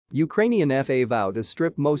Ukrainian FA vow to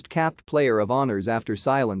strip most capped player of honors after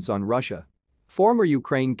silence on Russia. Former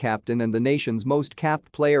Ukraine captain and the nation's most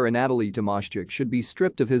capped player Anatoly Tomashchuk should be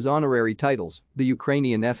stripped of his honorary titles, the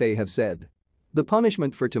Ukrainian FA have said. The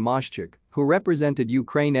punishment for Tomashchuk, who represented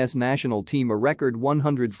Ukraine's national team a record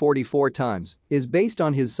 144 times, is based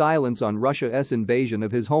on his silence on Russia's invasion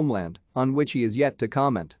of his homeland, on which he is yet to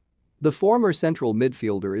comment. The former central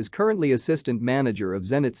midfielder is currently assistant manager of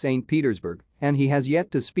Zenit St. Petersburg, and he has yet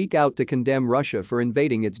to speak out to condemn Russia for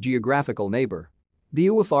invading its geographical neighbor. The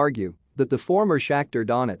UEFA argue that the former Shakhtar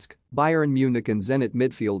Donetsk, Bayern Munich and Zenit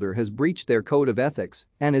midfielder has breached their code of ethics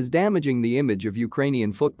and is damaging the image of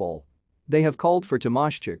Ukrainian football. They have called for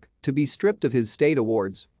Tomashchuk to be stripped of his state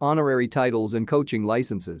awards, honorary titles and coaching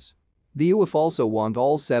licenses. The UEFA also want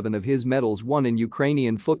all 7 of his medals won in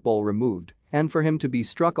Ukrainian football removed and for him to be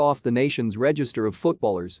struck off the nation's register of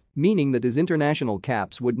footballers, meaning that his international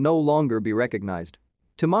caps would no longer be recognized.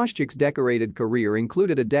 Tomashchuk's decorated career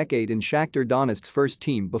included a decade in Shakhtar Donetsk's first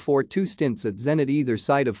team before 2 stints at Zenit, either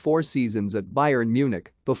side of 4 seasons at Bayern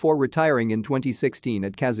Munich, before retiring in 2016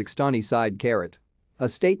 at Kazakhstani side Karat. A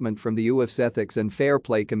statement from the UEFA's Ethics and Fair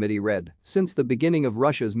Play Committee read, "Since the beginning of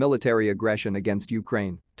Russia's military aggression against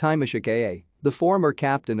Ukraine, Tomashchuk A.A., the former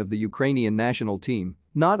captain of the Ukrainian national team,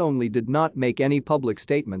 not only did not make any public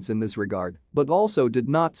statements in this regard, but also did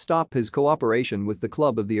not stop his cooperation with the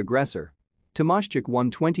club of the aggressor." Tomashchuk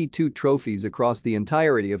won 22 trophies across the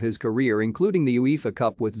entirety of his career, including the UEFA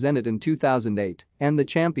Cup with Zenit in 2008 and the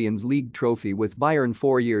Champions League trophy with Bayern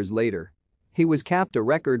 4 years later. He was capped a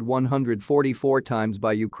record 144 times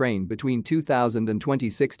by Ukraine between 2000 and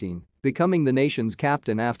 2016, becoming the nation's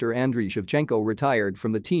captain after Andriy Shevchenko retired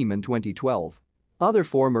from the team in 2012. Other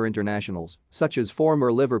former internationals, such as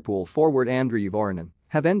former Liverpool forward Andriy Voronin,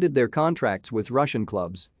 have ended their contracts with Russian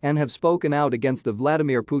clubs and have spoken out against the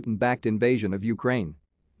Vladimir Putin-backed invasion of Ukraine.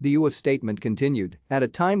 The UEFA statement continued, at a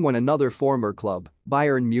time when another former club,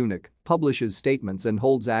 Bayern Munich, publishes statements and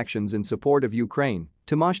holds actions in support of Ukraine,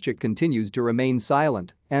 Tomashchuk continues to remain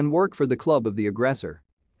silent and work for the club of the aggressor.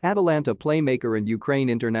 Atalanta playmaker and Ukraine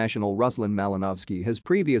international Ruslan Malinovsky has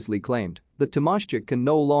previously claimed that Tomashchuk can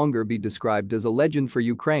no longer be described as a legend for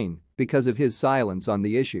Ukraine because of his silence on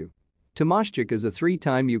the issue. Tomashchuk is a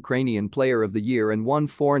 3-time Ukrainian Player of the Year and won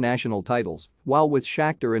 4 national titles, while with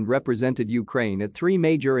Shakhtar and represented Ukraine at 3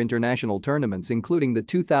 major international tournaments including the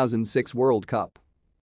 2006 World Cup.